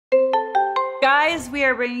Guys, we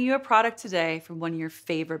are bringing you a product today from one of your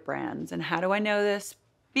favorite brands. And how do I know this?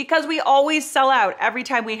 Because we always sell out every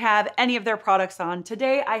time we have any of their products on.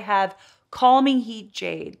 Today I have Calming Heat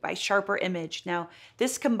Jade by Sharper Image. Now,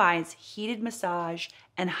 this combines heated massage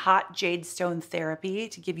and hot jade stone therapy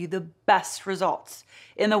to give you the best results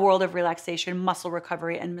in the world of relaxation, muscle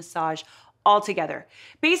recovery, and massage all together.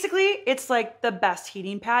 Basically, it's like the best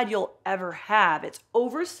heating pad you'll ever have. It's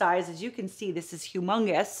oversized, as you can see, this is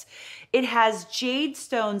humongous. It has jade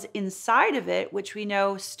stones inside of it, which we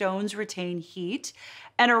know stones retain heat,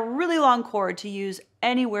 and a really long cord to use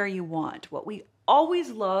anywhere you want. What we always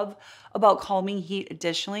love about Calming Heat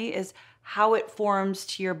additionally is how it forms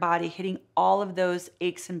to your body, hitting all of those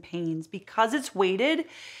aches and pains. Because it's weighted,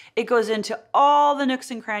 it goes into all the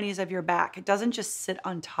nooks and crannies of your back. It doesn't just sit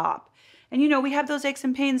on top. And you know, we have those aches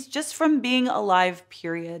and pains just from being alive,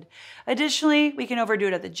 period. Additionally, we can overdo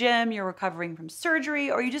it at the gym, you're recovering from surgery,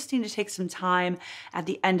 or you just need to take some time at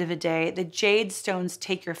the end of a day. The jade stones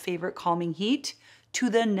take your favorite calming heat to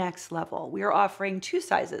the next level. We are offering two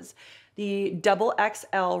sizes. The double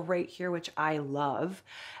XL right here, which I love.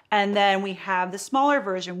 And then we have the smaller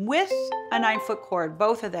version with a 9-foot cord,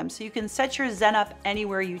 both of them. So you can set your Zen up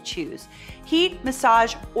anywhere you choose. Heat,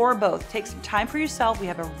 massage, or both. Take some time for yourself. We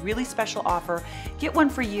have a really special offer. Get one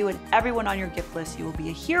for you and everyone on your gift list. You will be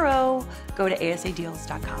a hero. Go to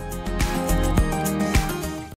asadeals.com.